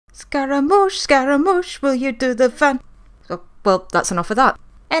Scaramouche, Scaramouche, will you do the fun? Oh, well, that's enough of that.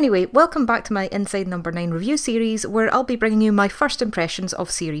 Anyway, welcome back to my Inside Number 9 review series, where I'll be bringing you my first impressions of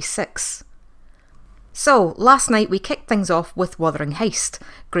Series 6. So, last night we kicked things off with Wuthering Heist.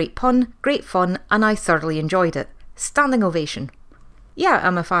 Great pun, great fun, and I thoroughly enjoyed it. Standing ovation. Yeah,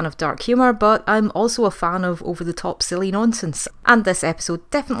 I'm a fan of dark humour, but I'm also a fan of over-the-top silly nonsense, and this episode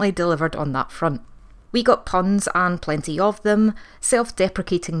definitely delivered on that front. We got puns and plenty of them,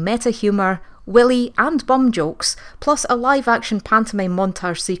 self-deprecating meta-humour, willy and bum jokes, plus a live-action pantomime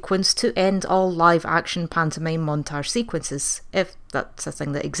montage sequence to end all live-action pantomime montage sequences, if that's a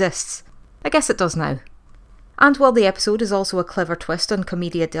thing that exists. I guess it does now. And while the episode is also a clever twist on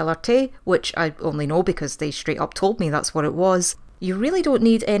Commedia dell'arte, which I only know because they straight up told me that's what it was, you really don't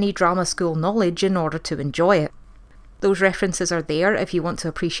need any drama school knowledge in order to enjoy it. Those references are there if you want to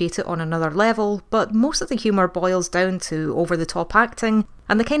appreciate it on another level, but most of the humour boils down to over-the-top acting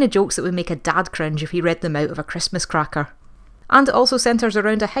and the kind of jokes that would make a dad cringe if he read them out of a Christmas cracker. And it also centres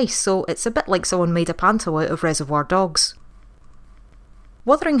around a heist, so it's a bit like someone made a panto out of Reservoir Dogs.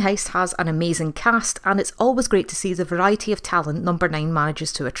 Wuthering Heist has an amazing cast, and it's always great to see the variety of talent Number 9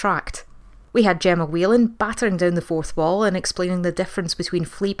 manages to attract. We had Gemma Whelan battering down the fourth wall and explaining the difference between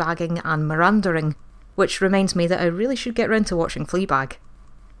fleabagging and mirandering, which reminds me that I really should get round to watching Fleabag.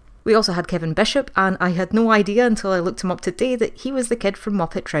 We also had Kevin Bishop, and I had no idea until I looked him up today that he was the kid from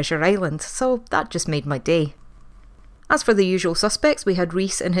Muppet Treasure Island, so that just made my day. As for the usual suspects, we had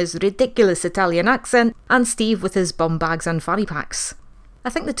Rhys in his ridiculous Italian accent, and Steve with his bum bags and fanny packs. I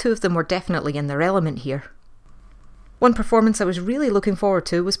think the two of them were definitely in their element here. One performance I was really looking forward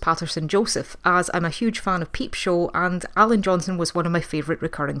to was Patterson Joseph, as I'm a huge fan of Peep Show and Alan Johnson was one of my favourite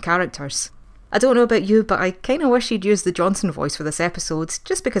recurring characters. I don't know about you, but I kinda wish he'd used the Johnson voice for this episode,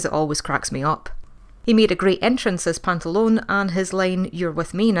 just because it always cracks me up. He made a great entrance as Pantalone, and his line, "You're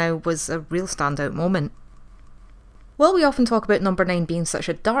with me now," was a real standout moment. While we often talk about Number 9 being such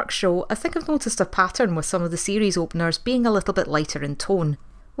a dark show, I think I've noticed a pattern with some of the series openers being a little bit lighter in tone,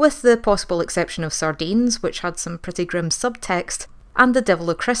 with the possible exception of Sardines, which had some pretty grim subtext, and The Devil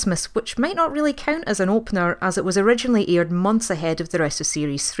of Christmas, which might not really count as an opener as it was originally aired months ahead of the rest of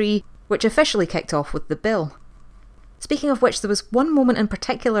Series 3, which officially kicked off with The Bill. Speaking of which, there was one moment in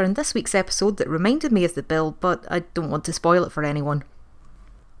particular in this week's episode that reminded me of The Bill, but I don't want to spoil it for anyone.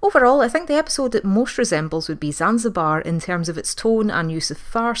 Overall, I think the episode it most resembles would be Zanzibar in terms of its tone and use of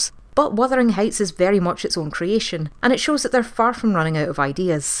farce, but Wuthering Heights is very much its own creation, and it shows that they're far from running out of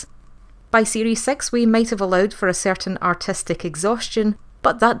ideas. By Series 6 we might have allowed for a certain artistic exhaustion,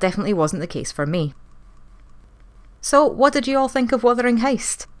 but that definitely wasn't the case for me. So what did you all think of Wuthering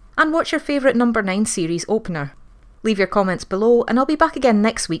Heist? And what's your favourite Number 9 series opener? Leave your comments below and I'll be back again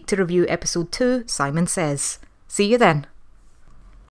next week to review episode 2, Simon Says. See you then.